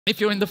If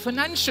you're in the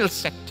financial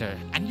sector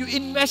and you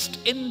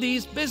invest in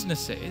these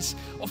businesses,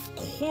 of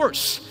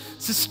course,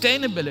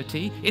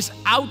 sustainability is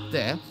out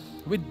there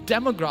with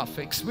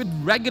demographics, with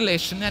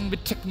regulation, and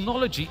with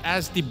technology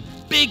as the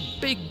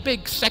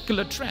big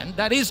secular trend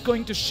that is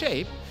going to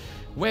shape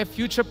where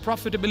future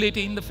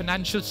profitability in the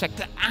financial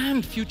sector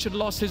and future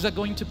losses are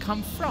going to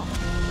come from.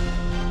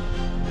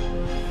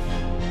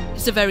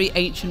 It's a very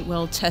ancient,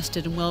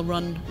 well-tested and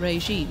well-run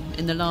regime.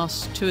 In the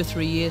last 2 or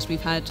 3 years,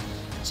 we've had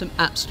some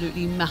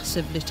absolutely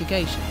massive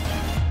litigation.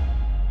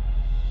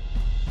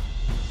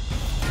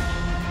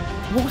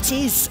 What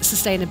is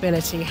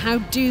sustainability? How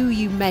do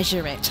you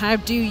measure it? How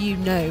do you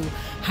know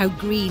how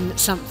green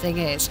something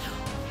is?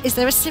 Is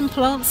there a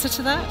simple answer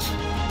to that?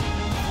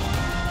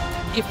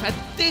 If at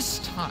this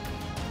time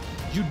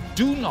you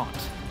do not,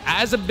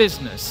 as a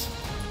business,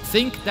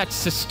 think that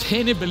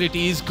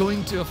sustainability is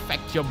going to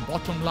affect your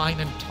bottom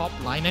line and top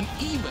line and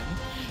even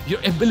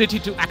your ability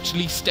to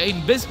actually stay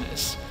in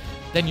business,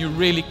 then you're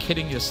really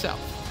kidding yourself.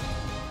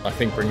 I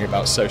think bringing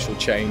about social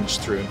change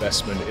through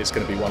investment is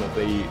going to be one of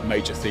the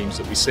major themes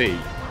that we see.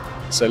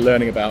 So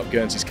learning about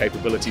Guernsey's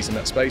capabilities in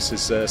that space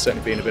has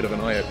certainly been a bit of an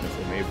eye-opener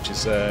for me, which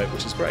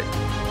is great.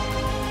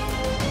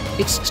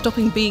 It's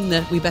stopping being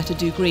the "we better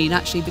do green,"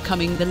 actually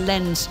becoming the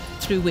lens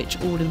through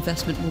which all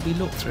investment will be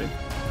looked through.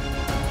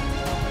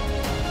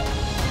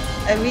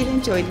 I really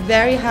enjoyed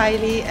very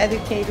highly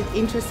educated,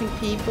 interesting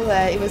people.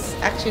 It was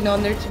actually an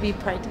honour to be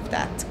part of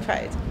that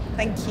crowd.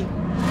 Thank you.